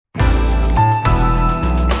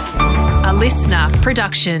listener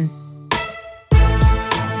production.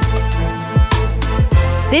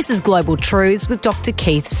 This is Global Truths with Dr.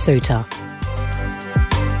 Keith Suter.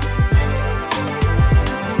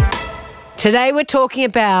 Today we're talking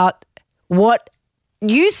about what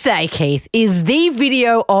you say, Keith, is the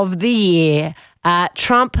video of the year.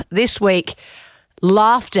 Trump this week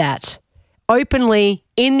laughed at openly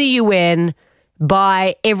in the UN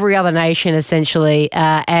by every other nation, essentially,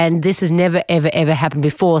 and this has never, ever, ever happened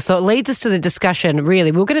before. So it leads us to the discussion,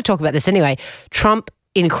 really. We're going to talk about this anyway. Trump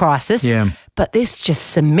in crisis, but this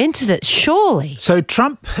just cemented it, surely. So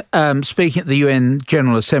Trump speaking at the UN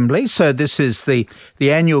General Assembly, so this is the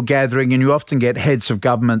annual gathering, and you often get heads of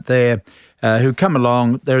government there who come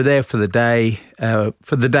along. They're there for the day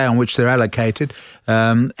on which they're allocated,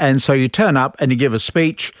 and so you turn up and you give a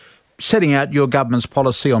speech setting out your government's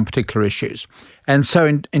policy on particular issues. And so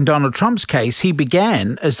in Donald Trump's case, he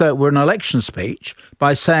began as though it were an election speech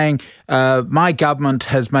by saying, my government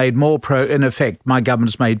has made more my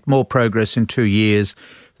government's made more progress in 2 years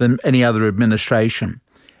than any other administration.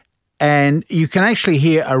 And you can actually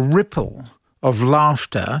hear a ripple of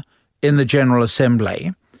laughter in the General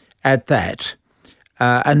Assembly at that.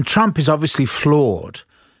 And Trump is obviously floored,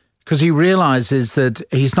 because he realises that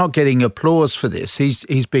he's not getting applause for this.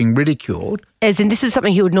 He's being ridiculed. As in, this is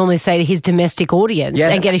something he would normally say to his domestic audience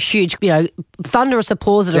and get a huge, thunderous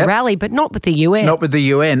applause at a rally, but not with the UN. Not with the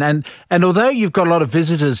UN. And although you've got a lot of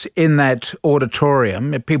visitors in that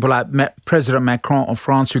auditorium, people like President Macron of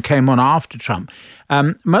France who came on after Trump,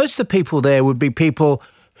 most of the people there would be people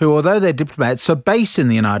who, although they're diplomats, are based in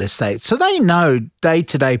the United States. So they know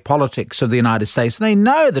day-to-day politics of the United States, and they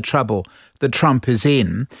know the trouble that Trump is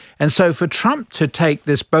in. And so for Trump to take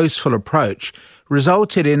this boastful approach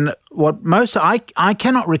resulted in what I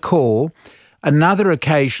cannot recall another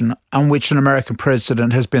occasion on which an American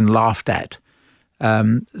president has been laughed at.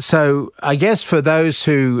 So I guess for those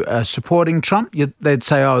who are supporting Trump, they'd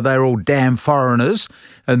say, oh, they're all damn foreigners,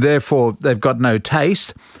 and therefore they've got no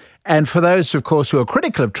taste. And for those, of course, who are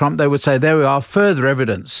critical of Trump, they would say there we are, further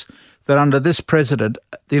evidence that under this president,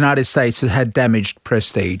 the United States has had damaged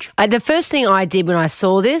prestige. The first thing I did when I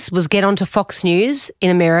saw this was get onto Fox News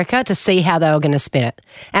in America to see how they were going to spin it.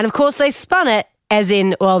 And, of course, they spun it as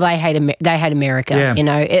in, well, they hate America.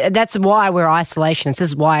 Yeah. That's why we're isolationists. This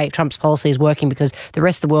is why Trump's policy is working, because the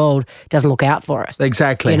rest of the world doesn't look out for us.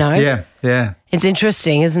 Exactly. Yeah. It's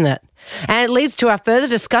interesting, isn't it? And it leads to our further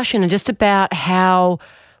discussion just about how,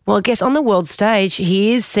 well, I guess on the world stage,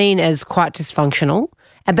 he is seen as quite dysfunctional.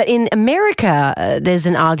 But in America, there's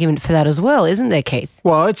an argument for that as well, isn't there, Keith?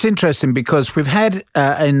 Well, it's interesting because we've had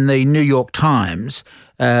in the New York Times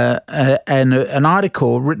an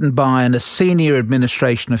article written by a senior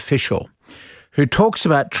administration official who talks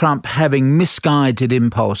about Trump having misguided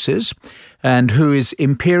impulses and who is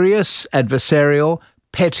imperious, adversarial,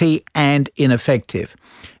 petty and ineffective.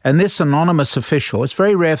 And this anonymous official, it's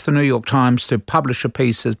very rare for the New York Times to publish a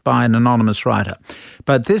piece by an anonymous writer,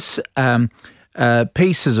 but this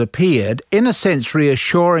piece has appeared, in a sense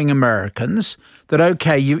reassuring Americans that,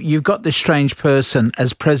 okay, you've got this strange person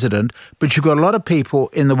as president, but you've got a lot of people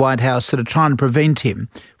in the White House that are trying to prevent him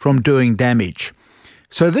from doing damage.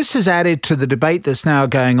 So this is added to the debate that's now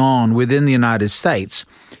going on within the United States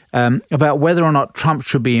about whether or not Trump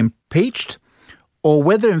should be impeached, or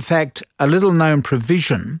whether, in fact, a little-known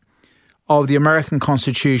provision of the American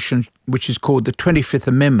Constitution, which is called the 25th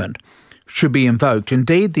Amendment, should be invoked.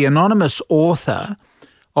 Indeed, the anonymous author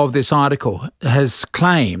of this article has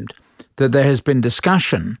claimed that there has been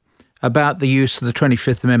discussion about the use of the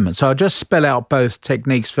 25th Amendment. So I'll just spell out both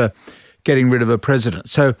techniques for getting rid of a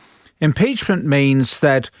president. So impeachment means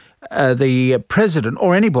that the president,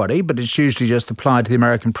 or anybody, but it's usually just applied to the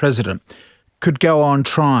American president, could go on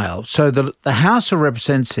trial. So the House of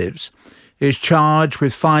Representatives is charged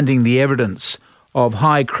with finding the evidence of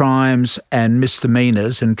high crimes and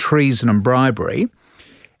misdemeanors and treason and bribery.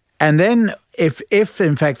 And then if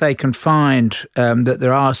in fact they can find that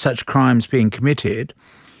there are such crimes being committed,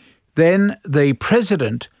 then the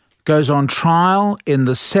president goes on trial in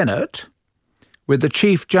the Senate with the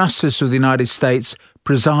Chief Justice of the United States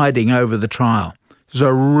presiding over the trial. It's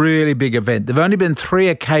a really big event. There have only been 3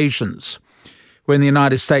 occasions when the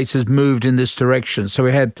United States has moved in this direction. So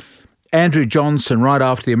we had Andrew Johnson right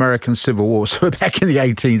after the American Civil War, so we're back in the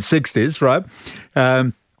 1860s, right?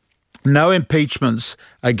 No impeachments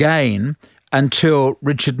again until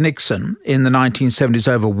Richard Nixon in the 1970s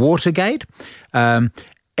over Watergate. And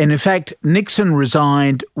in fact, Nixon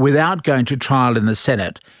resigned without going to trial in the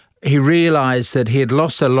Senate. He realised that he had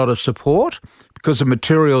lost a lot of support because of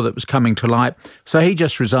material that was coming to light, so he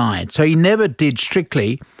just resigned. So he never did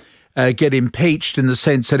strictly get impeached in the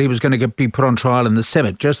sense that he was going to be put on trial in the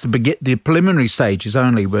Senate. Just the preliminary stages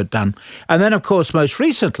only were done. And then, of course, most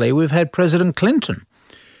recently, we've had President Clinton,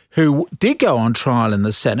 who did go on trial in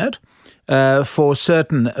the Senate for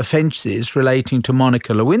certain offences relating to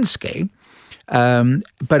Monica Lewinsky,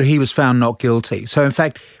 but he was found not guilty. So, in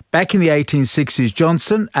fact, back in the 1860s,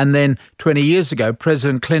 Johnson, and then 20 years ago,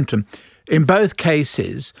 President Clinton, in both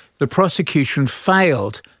cases, the prosecution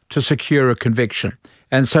failed to secure a conviction.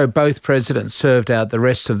 And so both presidents served out the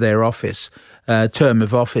rest of their term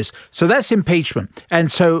of office. So that's impeachment.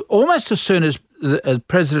 And so almost as soon as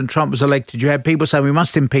President Trump was elected, you had people saying we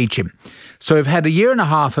must impeach him. So we've had a year and a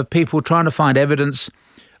half of people trying to find evidence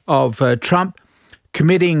of Trump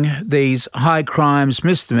committing these high crimes,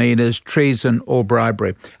 misdemeanors, treason or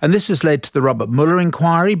bribery. And this has led to the Robert Mueller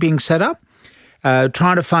inquiry being set up,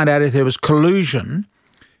 trying to find out if there was collusion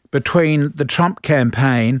between the Trump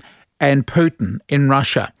campaign and Putin in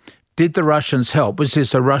Russia. Did the Russians help? Was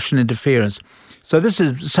this a Russian interference? So this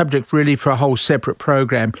is a subject really for a whole separate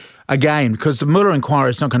program, again, because the Mueller inquiry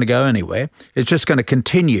is not going to go anywhere. It's just going to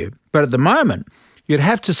continue. But at the moment, you'd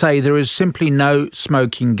have to say there is simply no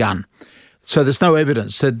smoking gun. So there's no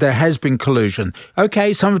evidence that there has been collusion.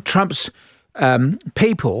 Okay, some of Trump's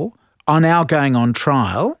people are now going on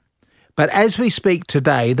trial, but as we speak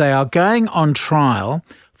today, they are going on trial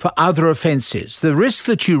for other offences. The risk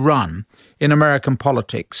that you run in American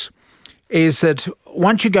politics is that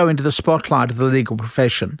once you go into the spotlight of the legal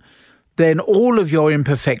profession, then all of your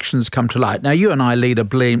imperfections come to light. Now, you and I lead a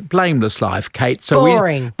blameless life, Kate. So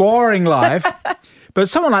boring life. But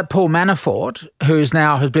someone like Paul Manafort, who has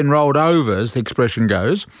been rolled over, as the expression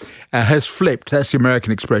goes, has flipped. That's the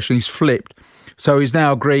American expression. He's flipped. So he's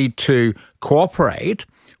now agreed to cooperate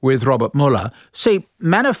with Robert Mueller. See,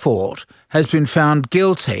 Manafort has been found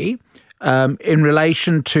guilty in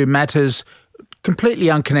relation to matters completely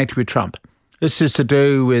unconnected with Trump. This is to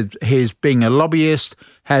do with his being a lobbyist,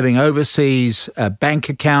 having overseas bank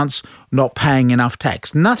accounts, not paying enough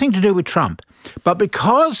tax. Nothing to do with Trump. But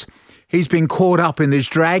because he's been caught up in this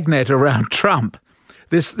dragnet around Trump,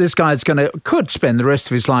 this guy's could spend the rest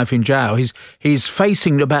of his life in jail. He's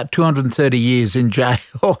facing about 230 years in jail.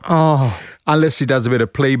 Unless he does a bit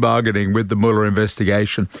of plea bargaining with the Mueller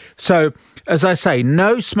investigation. So, as I say,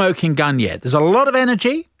 no smoking gun yet. There's a lot of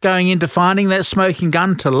energy going into finding that smoking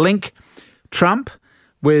gun to link Trump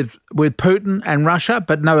with Putin and Russia,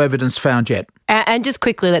 but no evidence found yet. And just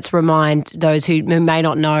quickly, let's remind those who may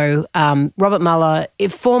not know, Robert Mueller,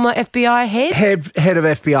 former FBI head of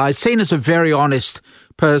FBI, seen as a very honest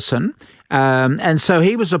person. And so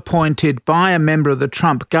he was appointed by a member of the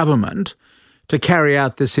Trump government to carry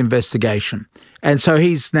out this investigation. And so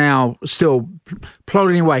he's now still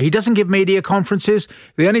plodding away. He doesn't give media conferences.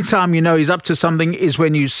 The only time you know he's up to something is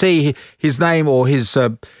when you see his name or his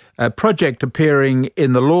project appearing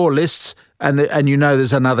in the law lists and you know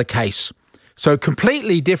there's another case. So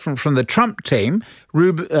completely different from the Trump team.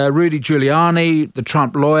 Rudy Giuliani, the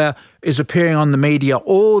Trump lawyer, is appearing on the media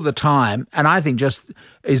all the time and I think just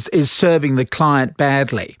is serving the client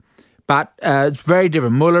badly. But it's very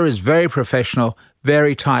different. Mueller is very professional,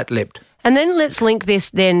 very tight-lipped. And then let's link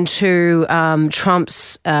this then to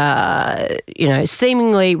Trump's,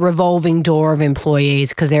 seemingly revolving door of employees,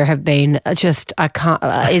 because there have been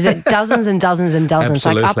dozens and dozens and dozens,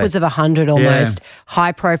 Absolutely. like upwards of 100 almost,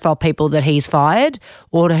 high-profile people that he's fired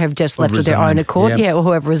or to have just left of their own accord, or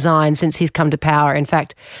who have resigned since he's come to power. In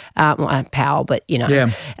fact, power, but,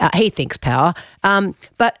 he thinks power.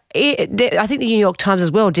 But I think the New York Times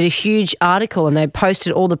as well did a huge article and they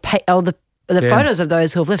posted all the photos of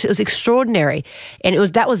those who have left. It was extraordinary. And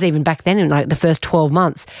that was even back then in like the first 12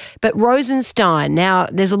 months. But Rosenstein, now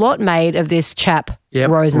there's a lot made of this chap,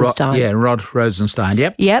 Rosenstein. Rod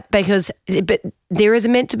Rosenstein, Yep, but there is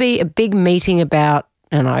meant to be a big meeting about,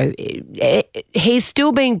 he's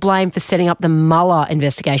still being blamed for setting up the Mueller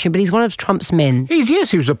investigation, but he's one of Trump's men.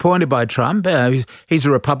 He was appointed by Trump. He's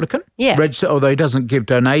a Republican. Yeah. Although he doesn't give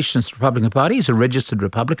donations to the Republican Party, he's a registered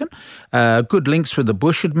Republican. Good links with the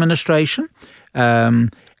Bush administration.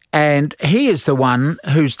 And he is the one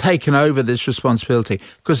who's taken over this responsibility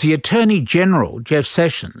because the Attorney General, Jeff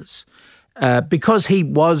Sessions, because he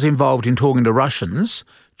was involved in talking to Russians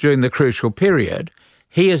during the crucial period,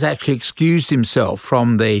 he has actually excused himself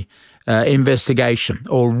from the investigation,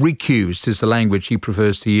 or recused is the language he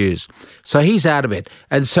prefers to use. So he's out of it.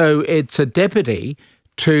 And so it's a deputy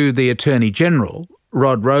to the Attorney General,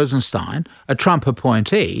 Rod Rosenstein, a Trump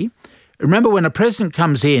appointee. Remember, when a president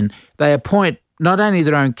comes in, they appoint not only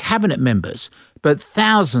their own cabinet members, but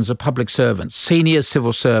thousands of public servants, senior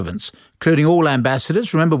civil servants, including all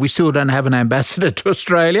ambassadors. Remember, we still don't have an ambassador to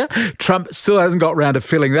Australia. Trump still hasn't got round to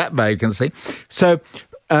filling that vacancy. So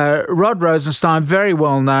Rod Rosenstein, very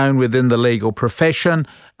well known within the legal profession,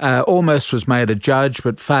 almost was made a judge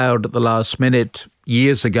but failed at the last minute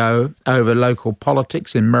years ago over local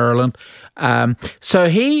politics in Maryland. So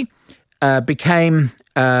he became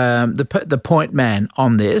the point man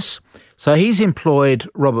on this. So he's employed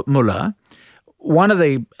Robert Mueller. One of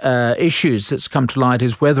the issues that's come to light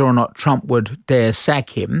is whether or not Trump would dare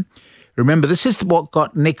sack him. Remember, this is what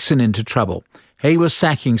got Nixon into trouble. He was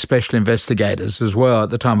sacking special investigators as well at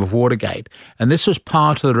the time of Watergate. And this was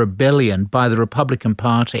part of the rebellion by the Republican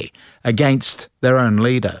Party against their own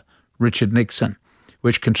leader, Richard Nixon,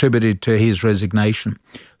 which contributed to his resignation.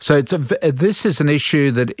 So this is an issue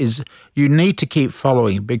that you need to keep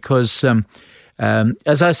following because,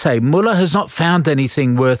 as I say, Mueller has not found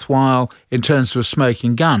anything worthwhile in terms of a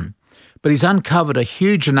smoking gun, but he's uncovered a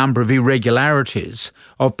huge number of irregularities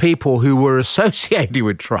of people who were associated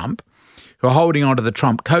with Trump, who are holding onto the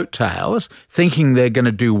Trump coattails, thinking they're going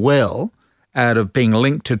to do well out of being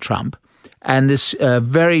linked to Trump. And this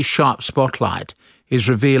very sharp spotlight is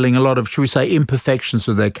revealing a lot of, should we say, imperfections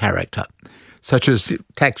of their character, such as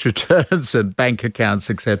tax returns and bank accounts,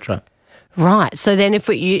 etc. Right. So then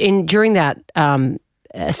during that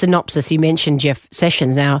synopsis, you mentioned Jeff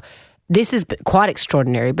Sessions. Now, this is quite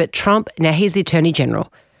extraordinary, but Trump, now he's the Attorney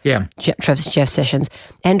General. Yeah. Jeff Sessions.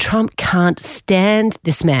 And Trump can't stand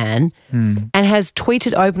this man and has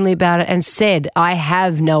tweeted openly about it and said, I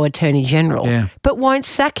have no Attorney General, but won't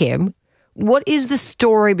sack him. What is the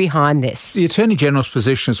story behind this? The Attorney General's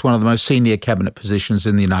position is one of the most senior cabinet positions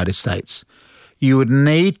in the United States. You would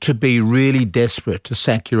need to be really desperate to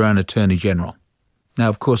sack your own Attorney General. Now,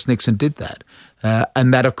 of course, Nixon did that.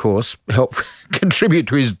 And that, of course, helped contribute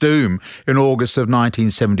to his doom in August of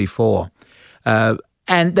 1974.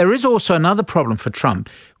 And there is also another problem for Trump,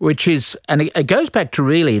 which is, and it goes back to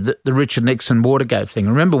really the Richard Nixon Watergate thing.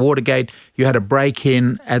 Remember Watergate? You had a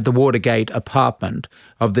break-in at the Watergate apartment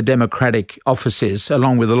of the Democratic offices,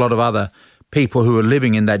 along with a lot of other people who were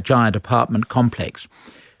living in that giant apartment complex.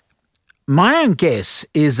 My own guess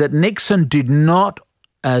is that Nixon did not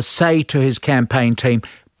say to his campaign team,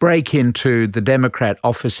 break into the Democrat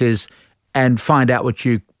offices and find out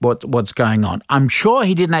what's going on. I'm sure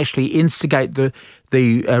he didn't actually instigate the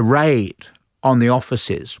raid on the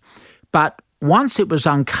offices. But once it was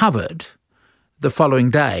uncovered the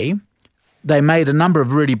following day, they made a number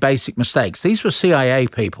of really basic mistakes. These were CIA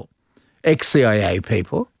people, ex-CIA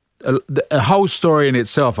people. A whole story in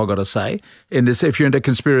itself, I've got to say. In this, if you're into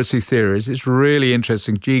conspiracy theories, it's really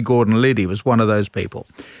interesting. G. Gordon Liddy was one of those people.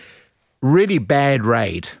 Really bad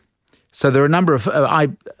raid. So there are a number of,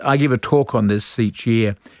 I give a talk on this each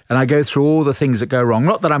year, and I go through all the things that go wrong.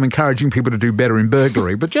 Not that I'm encouraging people to do better in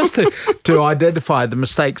burglary, but just to identify the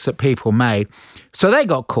mistakes that people made. So they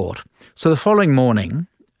got caught. So the following morning,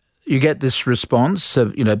 you get this response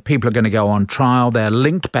of, people are going to go on trial. They're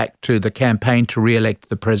linked back to the campaign to re-elect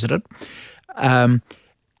the president. At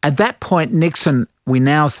that point, Nixon, we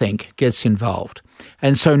now think, gets involved.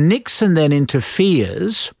 And so Nixon then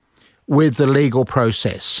interferes with the legal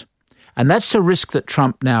process. And that's the risk that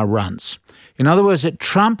Trump now runs. In other words, that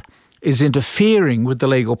Trump is interfering with the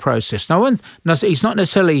legal process. Now, he's not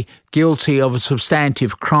necessarily guilty of a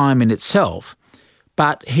substantive crime in itself,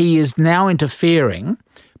 but he is now interfering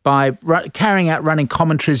by running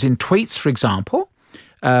commentaries in tweets, for example,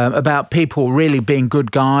 about people really being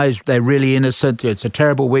good guys, they're really innocent, it's a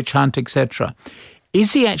terrible witch hunt, etc.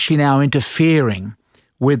 Is he actually now interfering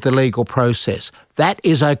with the legal process? That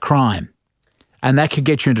is a crime. And that could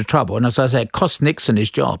get you into trouble. And as I say, it cost Nixon his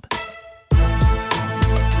job.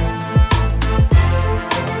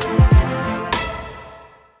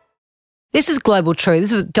 This is Global Truth.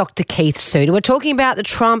 This is Dr. Keith Suter. We're talking about the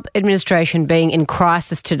Trump administration being in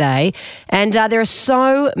crisis today. And there are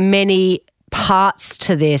so many parts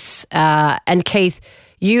to this. And Keith,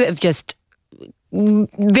 you have just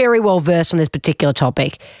very well versed on this particular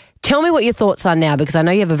topic. Tell me what your thoughts are now, because I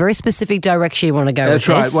know you have a very specific direction you want to go with this.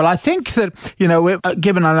 That's right. Well, I think that, we've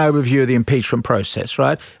given an overview of the impeachment process,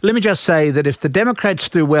 right? Let me just say that if the Democrats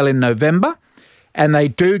do well in November and they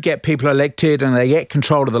do get people elected and they get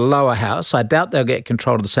control of the lower house, I doubt they'll get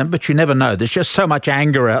control of the Senate, but you never know. There's just so much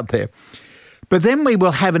anger out there. But then we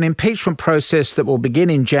will have an impeachment process that will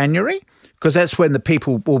begin in January, because that's when the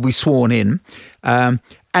people will be sworn in. And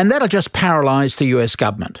that'll just paralyse the US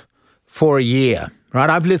government for a year. Right,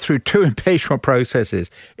 I've lived through 2 impeachment processes.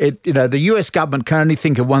 The US government can only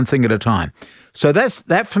think of one thing at a time. So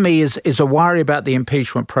that for me is a worry about the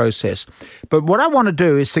impeachment process. But what I want to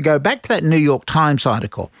do is to go back to that New York Times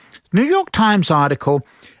article. New York Times article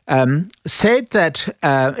said that,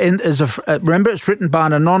 remember, it's written by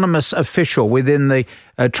an anonymous official within the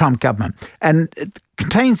Trump government, and it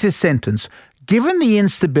contains this sentence: given the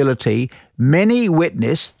instability many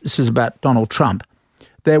witnessed, this is about Donald Trump,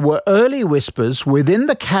 there were early whispers within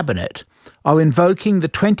the cabinet of invoking the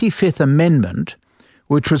 25th Amendment,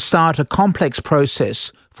 which would start a complex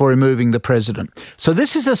process for removing the president. So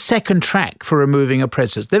this is a second track for removing a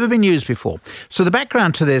president. It's never been used before. So the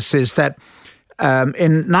background to this is that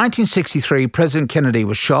in 1963, President Kennedy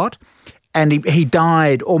was shot, and he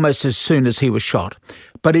died almost as soon as he was shot.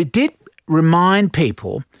 But it did remind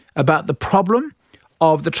people about the problem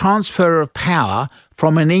of the transfer of power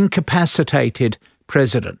from an incapacitated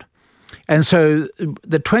president. And so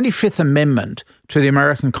the 25th Amendment to the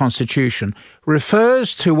American Constitution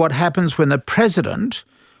refers to what happens when the president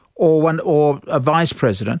or a vice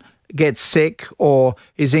president gets sick or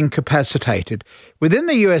is incapacitated. Within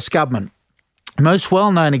the US government, the most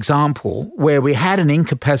well-known example where we had an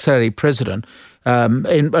incapacitated president,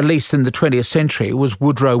 at least in the 20th century, was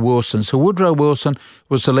Woodrow Wilson. So Woodrow Wilson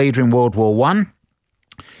was the leader in World War I,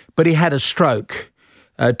 but he had a stroke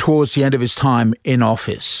towards the end of his time in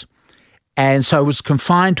office. And so was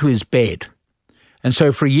confined to his bed. And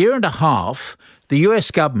so for a year and a half, the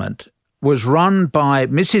US government was run by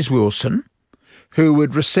Mrs. Wilson, who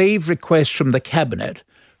would receive requests from the cabinet,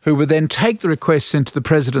 who would then take the requests into the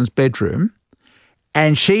president's bedroom,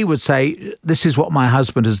 and she would say, this is what my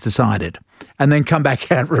husband has decided, and then come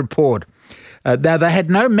back out and report. Now, they had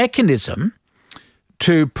no mechanism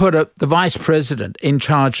to put the vice president in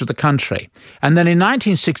charge of the country. And then in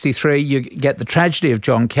 1963, you get the tragedy of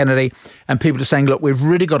John Kennedy, and people are saying, look, we've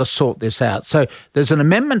really got to sort this out. So there's an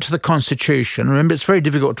amendment to the Constitution. Remember, it's very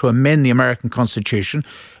difficult to amend the American Constitution,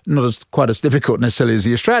 not quite as difficult necessarily as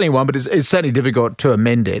the Australian one, but it's certainly difficult to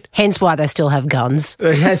amend it. Hence why they still have guns.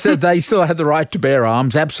 So they still have the right to bear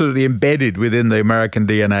arms, absolutely embedded within the American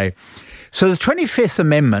DNA. So the 25th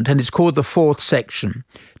Amendment, and it's called the fourth section,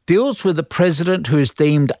 deals with the president who is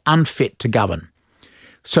deemed unfit to govern.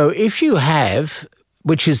 So if you have,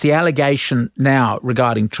 which is the allegation now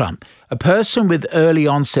regarding Trump, a person with early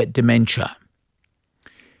onset dementia,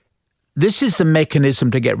 this is the mechanism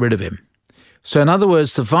to get rid of him. So in other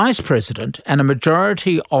words, the vice president and a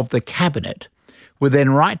majority of the cabinet would then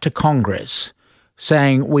write to Congress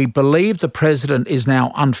saying, we believe the president is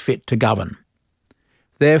now unfit to govern.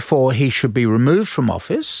 Therefore, he should be removed from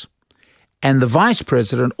office, and the vice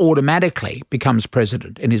president automatically becomes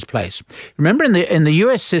president in his place. Remember, in the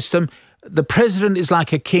US system, the president is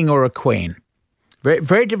like a king or a queen. Very,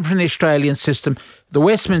 very different from the Australian system. The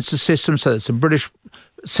Westminster system, so it's a British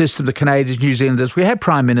system, the Canadians, New Zealanders, we have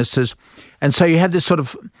prime ministers. And so you have this sort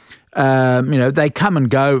of, they come and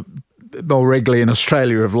go more regularly in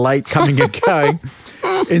Australia of late, coming and going.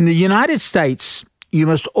 In the United States, you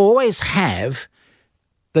must always have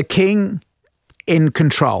the king in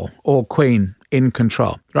control or queen in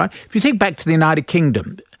control, right? If you think back to the United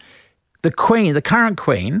Kingdom, the queen, the current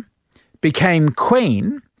queen, became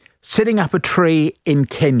queen sitting up a tree in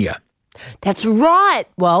Kenya. That's right.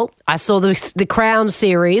 Well, I saw the Crown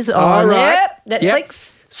series on Netflix. Yep.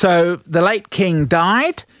 So the late king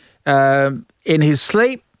died in his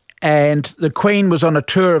sleep, and the queen was on a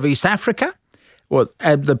tour of East Africa. Well,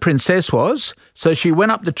 the princess was. So she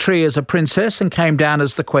went up the tree as a princess and came down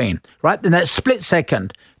as the queen, right? In that split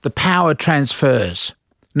second, the power transfers.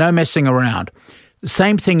 No messing around. The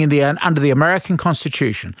same thing under the American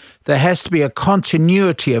Constitution. There has to be a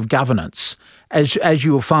continuity of governance, as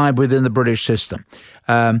you will find within the British system.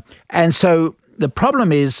 And so the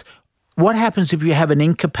problem is, what happens if you have an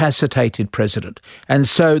incapacitated president? And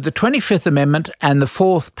so the 25th Amendment and the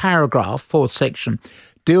fourth section,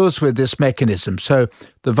 deals with this mechanism. So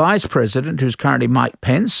the vice president, who's currently Mike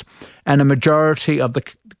Pence, and a majority of the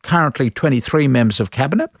currently 23 members of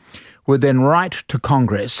cabinet would then write to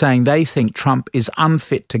Congress saying they think Trump is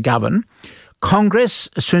unfit to govern.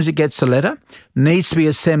 Congress, as soon as it gets the letter, needs to be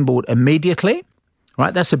assembled immediately,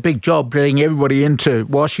 right? That's a big job, bringing everybody into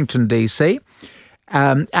Washington, D.C.,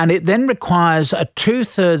 and it then requires a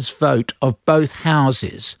 2/3 vote of both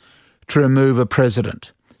houses to remove a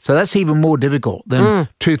president. So that's even more difficult than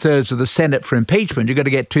 2/3 of the Senate for impeachment. You've got to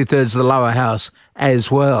get 2/3 of the lower house as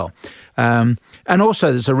well. And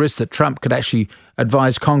also there's a risk that Trump could actually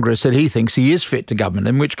advise Congress that he thinks he is fit to govern,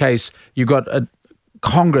 in which case you've got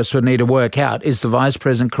Congress would need to work out, is the vice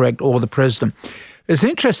president correct or the president? It's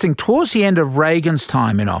interesting, towards the end of Reagan's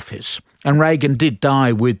time in office, and Reagan did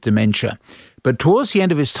die with dementia, but towards the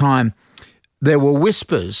end of his time, there were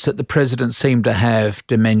whispers that the president seemed to have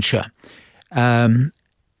dementia.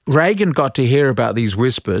 Reagan got to hear about these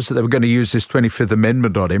whispers, that they were going to use this 25th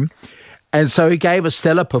Amendment on him, and so he gave a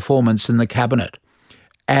stellar performance in the cabinet.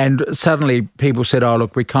 And suddenly people said, oh,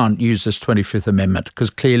 look, we can't use this 25th Amendment because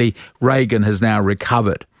clearly Reagan has now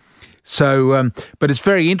recovered. So, but it's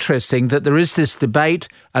very interesting that there is this debate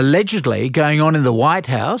allegedly going on in the White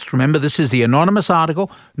House. Remember, this is the anonymous article,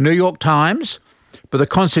 New York Times, but the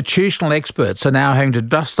constitutional experts are now having to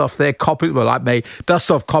dust off their copies, well, like me, dust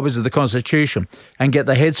off copies of the Constitution and get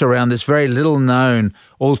their heads around this very little-known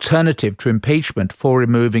alternative to impeachment for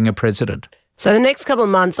removing a president. So the next couple of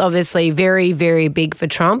months, obviously, very, very big for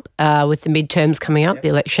Trump with the midterms coming up, the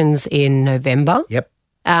elections in November. Yep.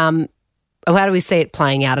 How do we see it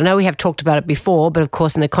playing out? I know we have talked about it before, but of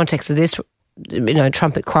course, in the context of this,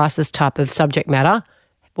 trumpet crisis type of subject matter,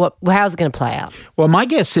 how's it going to play out? Well, my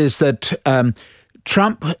guess is that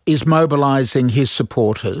Trump is mobilising his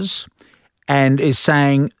supporters and is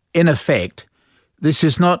saying, in effect, this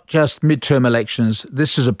is not just midterm elections,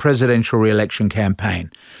 this is a presidential re-election campaign.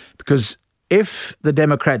 Because if the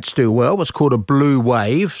Democrats do well, what's called a blue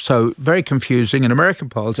wave, so very confusing in American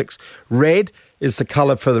politics, red is the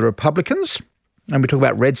colour for the Republicans, and we talk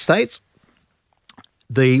about red states.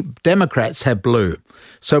 The Democrats have blue.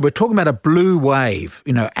 So we're talking about a blue wave,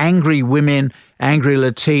 angry women, angry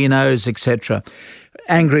Latinos, etc.,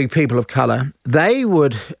 angry people of colour. They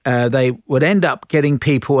would end up getting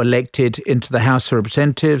people elected into the House of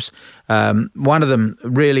Representatives. One of them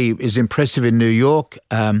really is impressive in New York,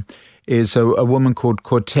 is a woman called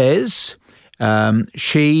Cortez.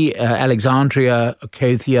 Alexandria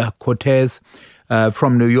Ocasio-Cortez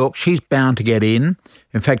from New York, she's bound to get in.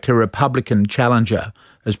 In fact, her Republican challenger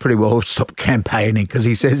has pretty well stopped campaigning because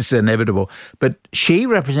he says it's inevitable. But she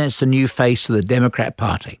represents the new face of the Democrat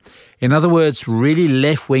Party. In other words, really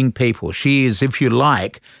left-wing people. She is, if you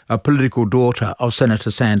like, a political daughter of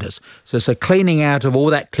Senator Sanders. So it's a cleaning out of all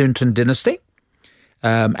that Clinton dynasty.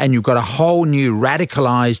 And you've got a whole new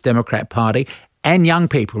radicalised Democrat Party and young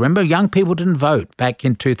people. Remember, young people didn't vote back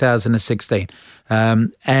in 2016.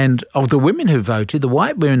 And of the women who voted, the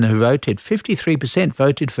white women who voted, 53%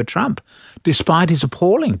 voted for Trump, despite his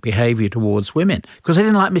appalling behaviour towards women, because they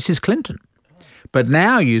didn't like Mrs. Clinton. But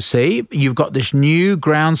now, you see, you've got this new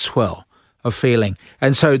groundswell of feeling.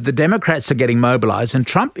 And so the Democrats are getting mobilised, and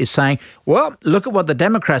Trump is saying, well, look at what the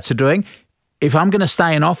Democrats are doing. If I'm going to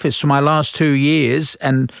stay in office for my last 2 years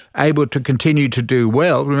and able to continue to do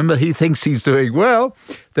well, remember, he thinks he's doing well,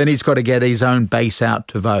 then he's got to get his own base out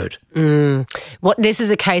to vote. This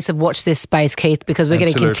is a case of watch this space, Keith, because we're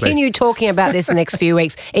going to continue talking about this the next few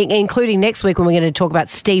weeks, including next week when we're going to talk about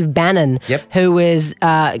Steve Bannon, who was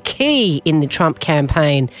key in the Trump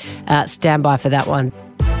campaign. Stand by for that one.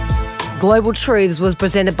 Global Truths was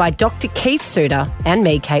presented by Dr. Keith Suter and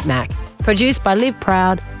me, Kate Mack. Produced by Liv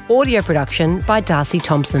Proud. Audio production by Darcy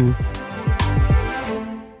Thompson.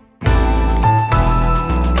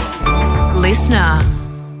 Listener.